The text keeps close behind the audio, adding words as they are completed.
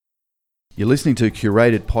You're listening to a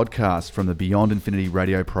curated podcast from the Beyond Infinity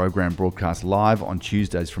radio program, broadcast live on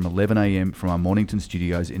Tuesdays from 11 a.m. from our Mornington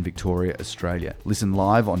studios in Victoria, Australia. Listen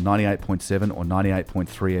live on 98.7 or 98.3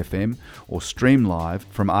 FM or stream live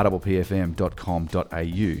from rwpfm.com.au.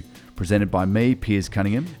 Presented by me, Piers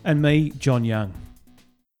Cunningham. And me, John Young.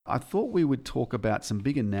 I thought we would talk about some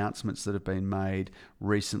big announcements that have been made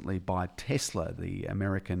recently by Tesla, the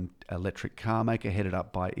American electric car maker headed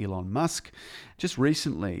up by Elon Musk. Just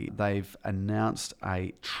recently, they've announced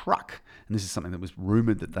a truck, and this is something that was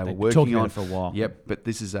rumoured that they were working on for a while. Yep, but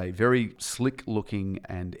this is a very slick-looking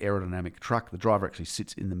and aerodynamic truck. The driver actually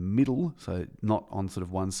sits in the middle, so not on sort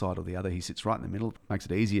of one side or the other. He sits right in the middle. Makes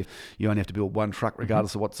it easier. You only have to build one truck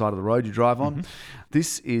regardless of what side of the road you drive on.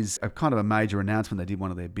 This is a kind of a major announcement. They did one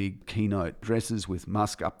of their big keynote addresses with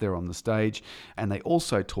Musk up there on the stage, and they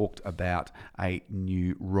also talked about a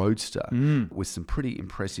new Roadster with some pretty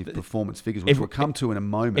impressive performance figures, which we'll come to in a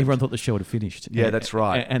moment. Everyone thought the show would have finished. Yeah, that's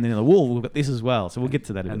right. And then on the wall, we've got this as well. So we'll get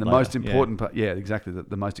to that a bit later. And the most important part, exactly.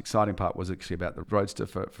 The most exciting part was actually about the Roadster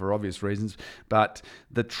for obvious reasons. But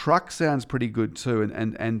the truck sounds pretty good too.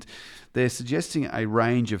 And they're suggesting a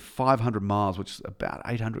range of 500 miles, which is about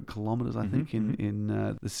 800 kilometres, I think,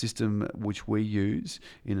 in the system which we use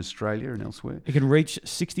in Australia and elsewhere. It can reach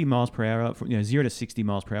 60 miles per hour, from 0 to 60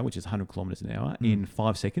 miles per hour, which is 100 kilometres an hour, in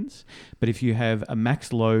 5 seconds. But if you have a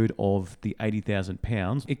max load of the 80,000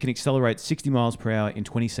 pounds, it can accelerate 60 miles per hour in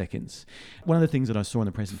 20 seconds. One of the things that I saw in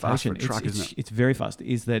the presentation, it's very fast,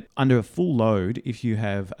 is that under a full load, if you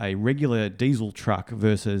have a regular diesel truck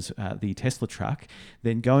versus the Tesla truck,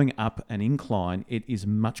 then going up an incline, it is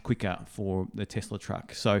much quicker for the Tesla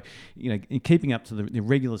truck. So, in keeping up to the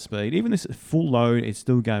regular speed, even this full load, it's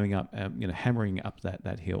still going up, hammering up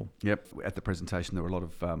that hill. Yep. At the presentation, there were a lot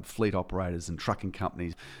of fleet operators and trucking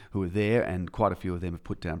companies who were there, and quite a few of them have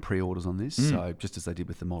put down pre-orders on this. So just as they did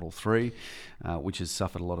with the Model 3, which has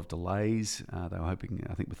suffered a lot of delays. They were hoping,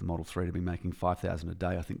 I think, with the Model 3 to be making 5,000 a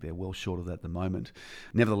day. I think they're well short of that at the moment.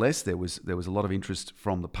 Nevertheless, there was a lot of interest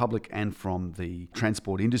from the public and from the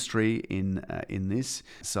transport industry in this.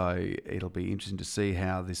 So it'll be interesting to see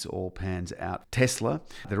how this all pans out. Tesla,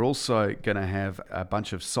 they're also going to have a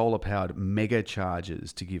bunch of solar-powered mega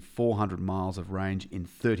chargers to give 400 miles of range in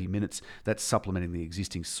 30 minutes. That's supplementing the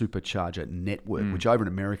existing supercharger network, which over in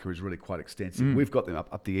America is really quite extensive. We've got them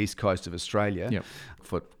up the east coast of Australia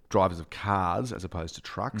for drivers of cars as opposed to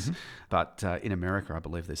trucks. But in America, I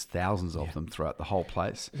believe there's thousands of them throughout the whole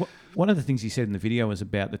place. One of the things he said in the video was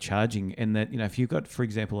about the charging, and that, if you've got, for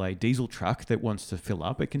example, a diesel truck that wants to fill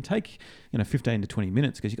up, it can take, 15 to 20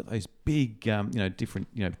 minutes because you've got those big, different,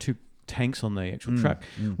 two tanks on the actual truck.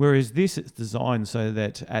 Whereas this, it's designed so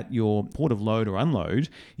that at your port of load or unload,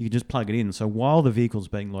 you can just plug it in. So while the vehicle's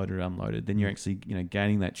being loaded or unloaded, then you're actually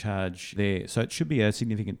gaining that charge there. So it should be a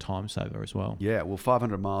significant time saver as well. Yeah, well,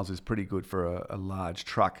 500 miles is pretty good for a large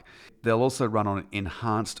truck. They'll also run on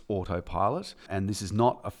enhanced autopilot, and this is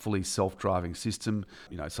not a fully self-driving system.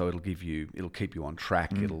 So it'll keep you on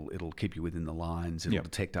track. It'll keep you within the lines. It'll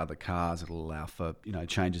detect other cars. It'll allow for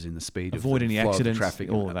changes in the speed, avoid any accidents,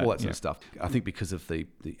 traffic, all that sort of stuff. I think because of the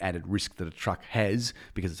added risk that a truck has,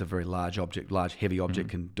 because it's a very large heavy object,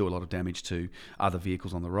 can do a lot of damage to other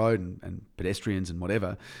vehicles on the road and pedestrians and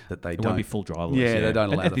whatever, that they won't be full driverless. They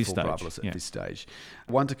don't allow at the full driverless at this stage.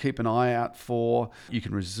 One to keep an eye out for. You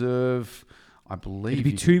can reserve, I believe...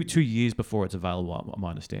 It'll be 2 years before it's available, my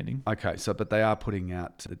understanding. Okay, but they are putting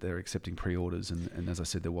out that they're accepting pre-orders, and as I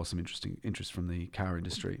said, there was some interest from the car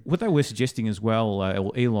industry. What they were suggesting as well,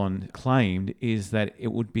 or Elon claimed, is that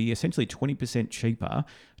it would be essentially 20% cheaper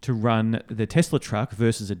to run the Tesla truck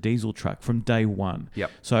versus a diesel truck from day one. Yep.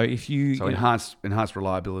 So if you enhanced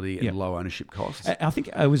reliability and low ownership costs. I think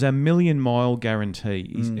it was a 1 million mile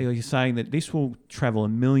guarantee. He's saying that this will travel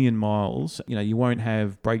 1 million miles. You won't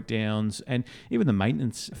have breakdowns, and even the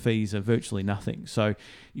maintenance fees are virtually nothing. So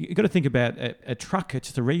you've got to think about a truck. It's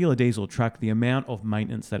just a regular diesel truck. The amount of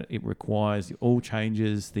maintenance that it requires, the oil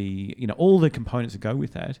changes, all the components that go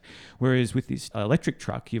with that. Whereas with this electric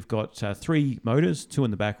truck, you've got 3 motors, 2 in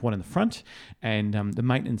the back, 1 in the front, and the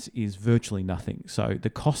maintenance is virtually nothing. So the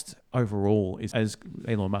cost overall is, as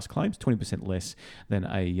Elon Musk claims, 20% less than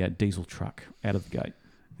a diesel truck out of the gate.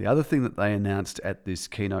 The other thing that they announced at this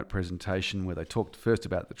keynote presentation, where they talked first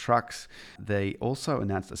about the trucks, they also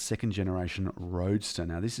announced a second generation Roadster.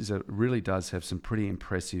 Now, this really does have some pretty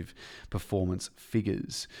impressive performance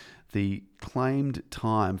figures. The claimed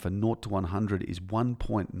time for 0 to 100 is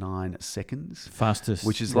 1.9 seconds. Fastest,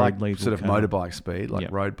 which is like road sort of car. motorbike speed, like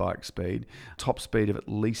Yep. road bike speed. Top speed of at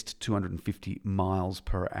least 250 miles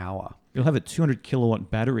per hour. You'll have a 200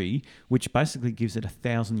 kilowatt battery, which basically gives it a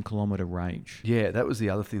 1,000-kilometre range. Yeah, that was the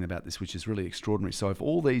other thing about this, which is really extraordinary. So if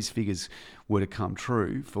all these figures were to come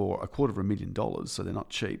true for $250,000, so they're not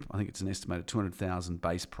cheap. I think it's an estimated $200,000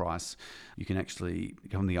 base price. You can actually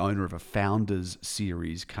become the owner of a Founders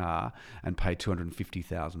Series car and pay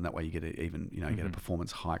 $250,000. That way you get get a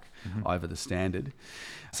performance hike over the standard.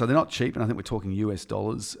 So they're not cheap, and I think we're talking US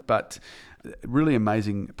dollars, but really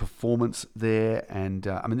amazing performance there. And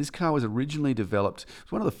this car was originally developed.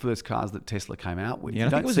 It's one of the first cars that Tesla came out with. Yeah, You I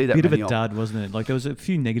don't think it was see a that bit of a many dud, wasn't it? Like there was a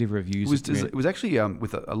few negative reviews. It was actually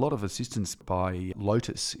with a lot of assistance by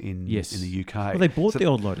Lotus in the UK. Well, they bought the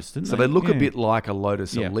old Lotus, didn't they? So they look Yeah. a bit like a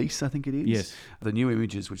Lotus Yeah. Elise, I think it is. Yes. The new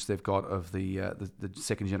images which they've got of the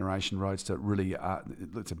second generation Roadster really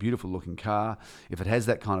it's a beautiful looking car. If it has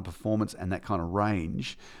that kind of performance and that kind of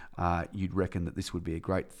range, you'd reckon that this would be a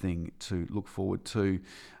great thing to look forward to.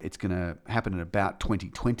 It's going to happen in about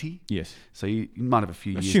 2020. Yes. So you might have a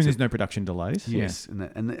few years. Assume there's no production delays. Yes,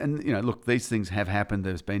 and look, these things have happened.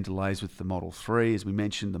 There's been delays with the Model 3, as we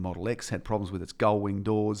mentioned. The Model X had problems with its gull wing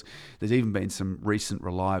doors. There's even been some recent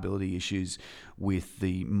reliability issues with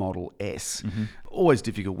the Model S. Always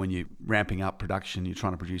difficult when you're ramping up production. You're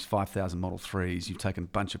trying to produce 5,000 Model 3s. You've taken a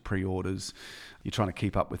bunch of pre-orders. You're trying to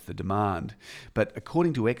keep up with the demand. But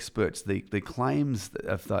according to experts, the claims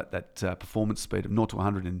of that performance speed of 0 to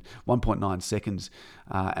 100 in 1.9 seconds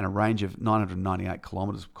and a range of 998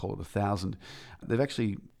 kilometres, call it 1,000, they've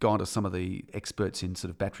actually gone to some of the experts in sort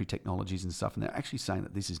of battery technologies and stuff, and they're actually saying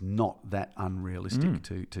that this is not that unrealistic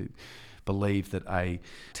to believe that a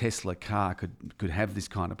Tesla car could have this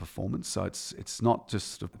kind of performance. So it's not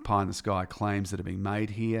just sort of pie in the sky claims that are being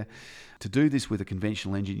made here. To do this with a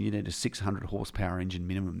conventional engine, you need a 600 horsepower engine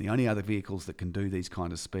minimum. The only other vehicles that can do these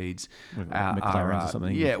kind of speeds are McLarens or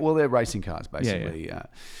something. Yeah, well, they're racing cars basically.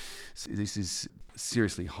 So this is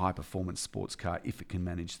seriously high performance sports car if it can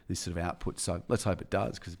manage this sort of output. So let's hope it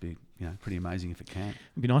does, because it'd be pretty amazing if it can.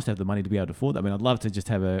 It'd be nice to have the money to be able to afford that. I mean, I'd love to just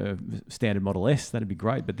have a standard Model S. That'd be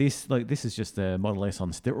great. But this is just a Model S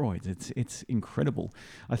on steroids. It's incredible.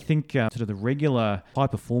 I think sort of the regular high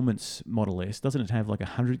performance Model S, doesn't it have like a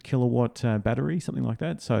 100 kilowatt battery, something like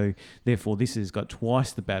that? So therefore, this has got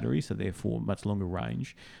twice the battery, so therefore much longer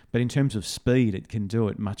range. But in terms of speed, it can do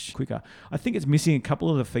it much quicker. I think it's missing a couple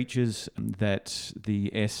of the features that the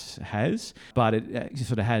S has, but it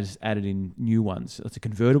sort of has added in new ones. It's a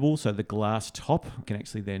convertible, so the glass top can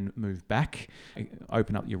actually then move back,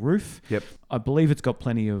 open up your roof. Yep. I believe it's got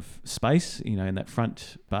plenty of space, in that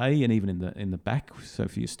front bay and even in the back, so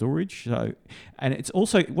for your storage. So, and it's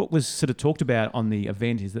also what was sort of talked about on the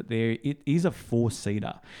event is that it is a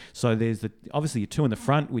 4-seater. So there's obviously your 2 in the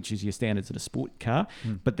front, which is your standard sort of sport car,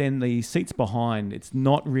 but then the seats behind, it's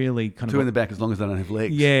not really kind of 2 in the back as long as they don't have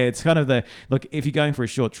legs. Yeah, it's kind of look, if you're going for a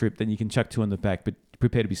short trip, then you can chuck 2 in the back, but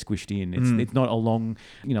prepare to be squished in. It's not a long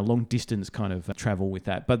distance kind of travel with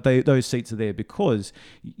that. But those seats are there because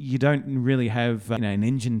you don't really have an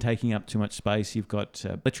engine taking up too much space. You've got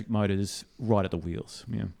electric motors right at the wheels.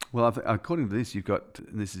 Yeah. Well, according to this,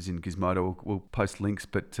 this is in Gizmodo. We'll post links,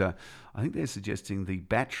 but I think they're suggesting the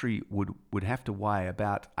battery would have to weigh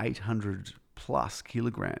about 800 plus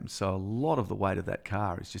kilograms. So a lot of the weight of that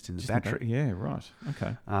car is just in the battery. Yeah, right.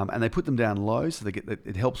 Okay. And they put them down low, so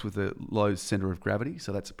it helps with the low center of gravity.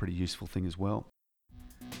 So that's a pretty useful thing as well.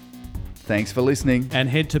 Thanks for listening. And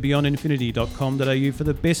head to beyondinfinity.com.au for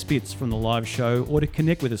the best bits from the live show or to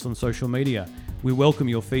connect with us on social media. We welcome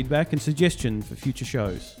your feedback and suggestions for future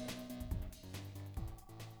shows.